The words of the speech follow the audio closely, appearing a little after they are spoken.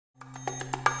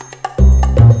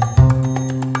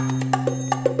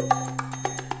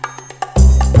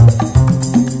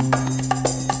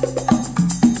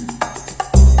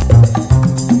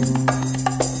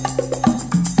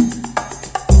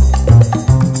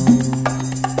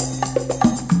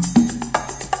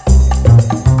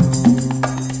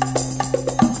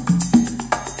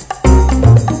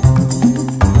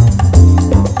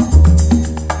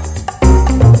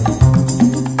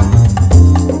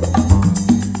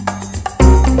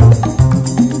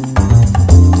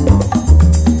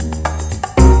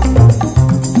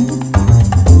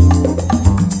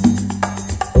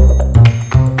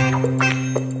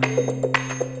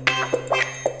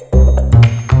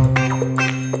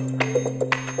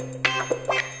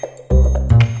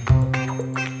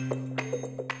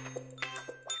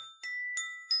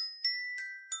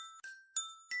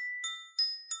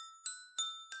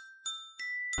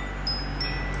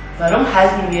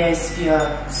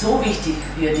er ist so wichtig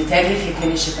für die tägliche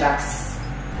klinische Praxis.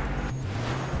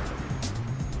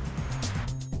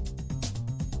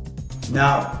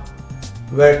 Now,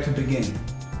 where to begin?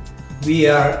 We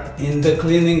are in the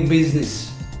cleaning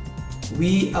business.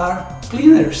 We are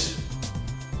cleaners.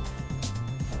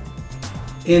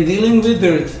 In dealing with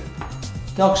dirt,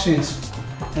 toxins,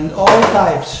 and all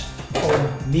types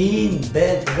of mean,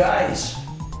 bad guys.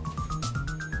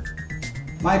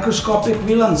 Microscopic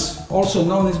villains, also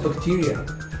known as bacteria.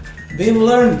 We've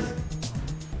learned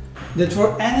that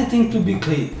for anything to be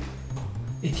clean,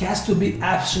 it has to be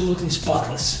absolutely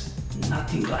spotless.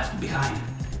 Nothing left behind.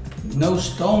 No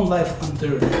stone left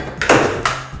unturned.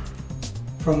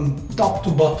 From top to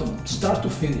bottom, start to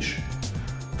finish.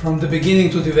 From the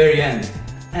beginning to the very end.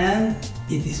 And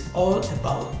it is all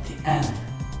about the end.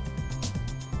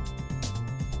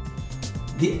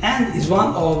 The end is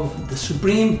one of the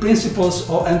supreme principles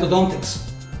of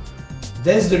endodontics.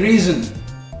 That's the reason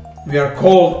we are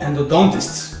called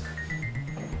endodontists.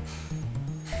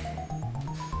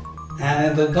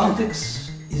 And endodontics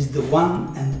is the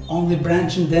one and only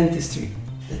branch in dentistry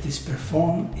that is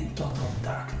performed in total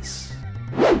darkness.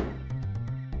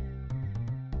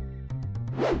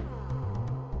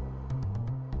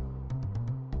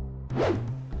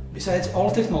 Besides all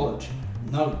technology,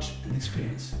 knowledge and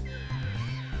experience,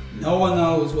 no one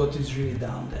knows what is really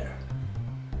down there.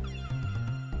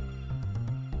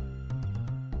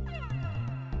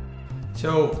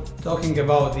 So, talking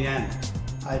about the end,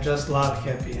 I just love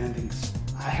happy endings.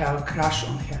 I have a crush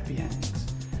on happy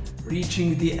endings.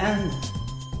 Reaching the end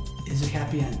is a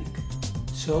happy ending.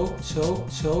 So,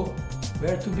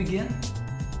 where to begin?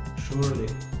 Surely,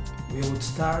 we would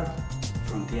start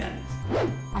from the end.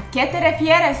 ¿A qué te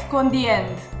refieres con the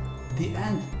end? The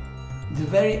end. The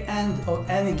very end of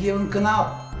any given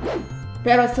canal.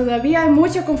 Pero todavía hay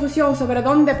mucha confusión sobre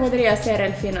dónde podría ser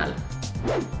el final.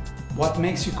 What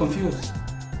makes you confused?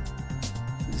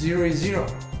 Zero is zero.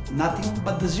 Nothing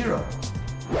but the zero.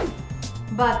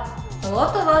 But a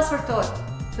lot of us were taught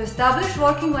to establish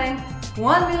working length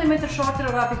 1 mm shorter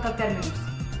of apical terminus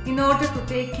in order to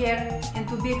take care and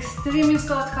to be extremely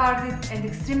soft-hearted and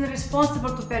extremely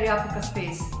responsible to periapical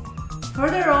space.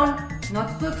 Further on,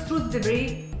 not to extrude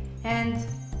debris, and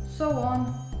so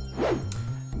on.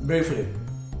 Briefly,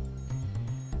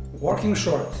 working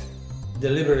short,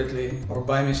 deliberately or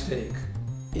by mistake,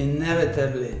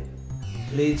 inevitably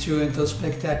leads you into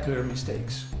spectacular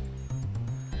mistakes.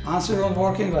 Answer on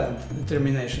working length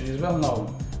determination is well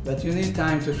known, but you need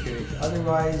time to hear it,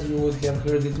 otherwise you would have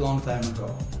heard it long time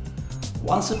ago.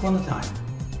 Once upon a time,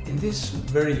 in this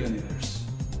very universe,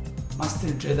 Master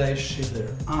Jedi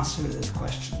Schiller answered that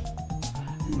question,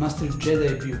 and Master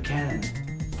Jedi Buchanan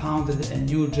founded a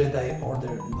new Jedi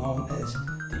order known as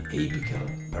the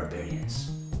Apical Barbarians.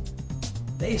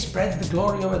 They spread the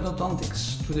glory of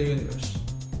endodontics to the universe,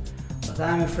 but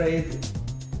I'm afraid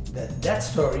that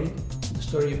story, the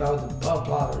story about the ball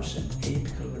plotters and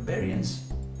apical barbarians,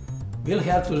 we'll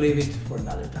have to leave it for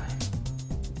another time.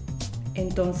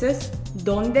 Entonces,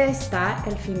 ¿dónde está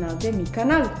el final de mi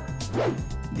canal?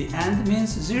 The end means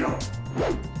zero.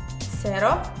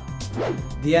 Zero?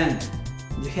 The end,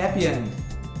 the happy end,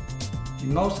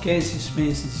 in most cases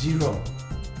means zero.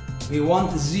 We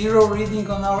want zero reading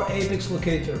on our apex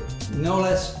locator, no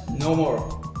less, no more.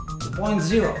 The point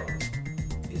zero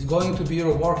is going to be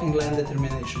your working length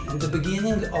determination and the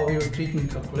beginning of your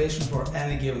treatment calculation for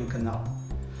any given canal.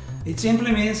 It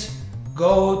simply means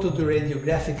go to the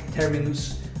radiographic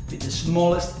terminus with the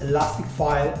smallest elastic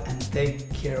file and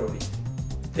take care of it.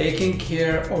 Taking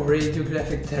care of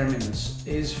radiographic terminus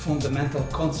is a fundamental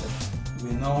concept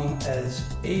we know as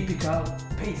apical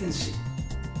patency.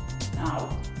 Now,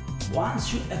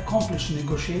 once you accomplish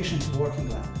negotiation to working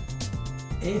length,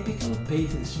 apical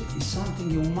patency is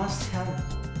something you must have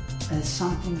and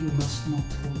something you must not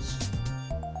lose.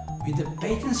 With the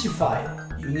patency file,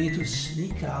 you need to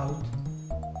sneak out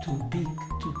to peek,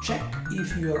 to check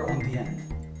if you are on the end.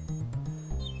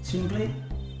 Simply,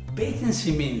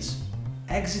 patency means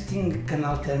exiting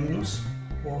canal terminus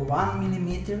for 1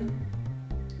 mm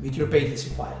with your patency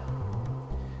file.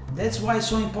 That's why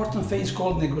so important phase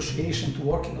called negotiation to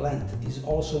working length is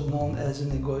also known as a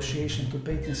negotiation to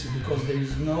patency, because there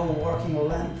is no working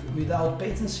length without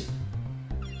patency.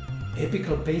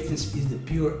 Apical patency is the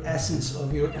pure essence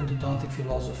of your endodontic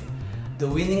philosophy, the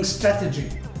winning strategy,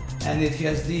 and it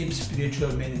has deep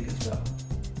spiritual meaning as well.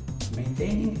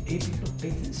 Maintaining apical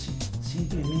patency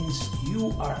simply means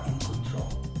you are in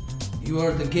control. You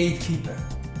are the gatekeeper,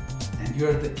 and you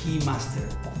are the key master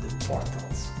of the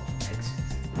portals of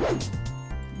exit.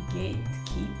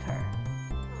 Gatekeeper.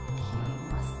 Key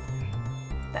master.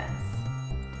 Thanks.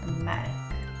 dramatic,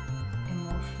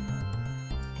 emotional,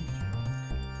 and heroic.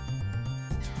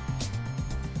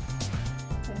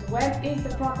 And when is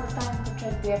the proper time to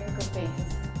check the apical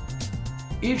patency?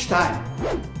 Each time,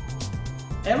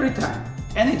 every time,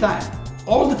 anytime,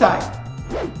 all the time.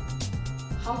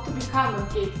 How to become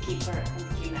a gatekeeper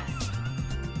and key master?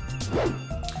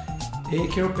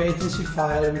 Take your patency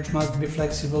file, which must be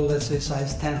flexible, let's say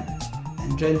size 10,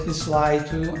 and gently slide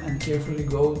to and carefully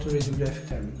go to radiographic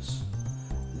terminus.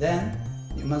 Then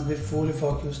you must be fully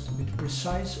focused with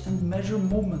precise and measured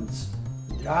movements.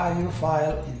 Drive your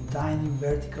file in tiny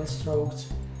vertical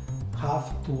strokes,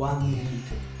 0.5 to 1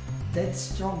 millimeter. That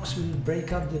strokes will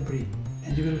break up debris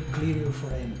and you will clear your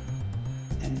foramen.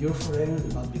 And your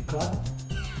foramen must be clogged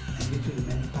and it will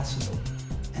remain passable.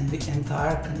 And the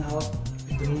entire canal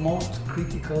with the most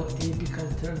critical apical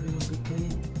third will be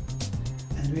clean.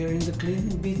 And we are in the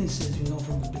cleaning business, as you know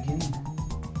from the beginning.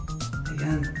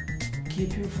 Again,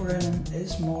 keep your foramen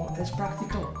as small as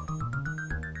practical.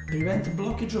 Prevent the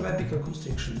blockage of apical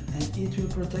constriction and it will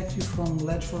protect you from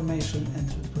ledge formation and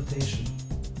tooth rotation.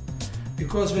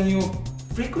 Because when you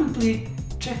frequently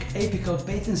check apical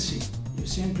patency, you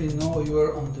simply know you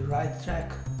are on the right track.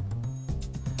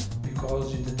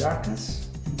 Because in the darkness,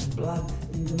 in the blood,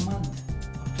 in the mud,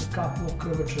 after a couple of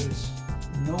curvatures,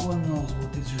 no one knows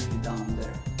what is really down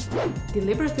there.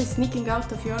 Deliberately sneaking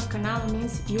out of your canal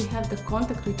means you have the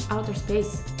contact with outer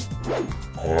space.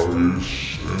 I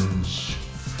sense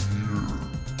fear.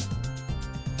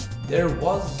 There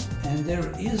was and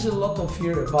there is a lot of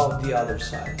fear about the other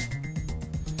side.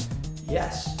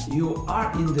 Yes, you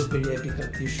are in the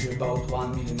periapical tissue about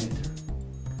 1 millimeter.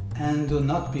 And do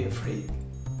not be afraid.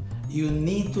 You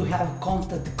need to have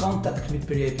contact with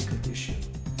periapical tissue.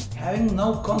 Having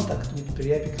no contact with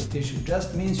periapical tissue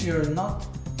just means you are not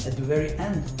at the very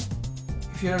end.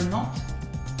 If you are not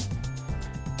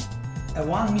a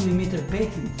 1 millimeter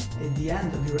patent at the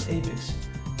end of your apex,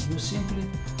 you simply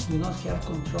do not have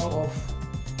control of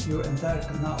your entire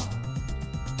canal.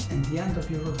 And the end of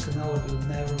your root canal will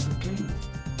never be cleaned.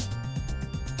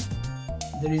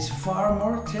 There is far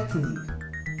more threatening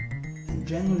and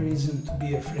genuine reason to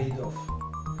be afraid of,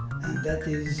 and that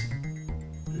is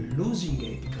losing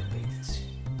apical patency.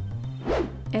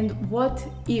 And what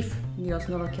if, Dios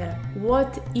no lo quiera,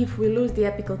 what if we lose the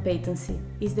apical patency?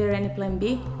 Is there any plan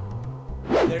B?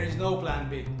 There is no plan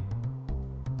B.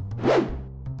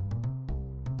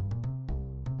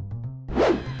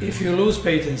 If you lose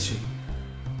patency,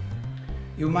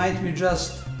 you might be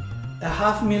just a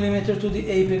 0.5 millimeter to the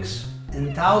apex and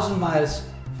 1,000 miles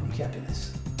from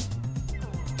happiness.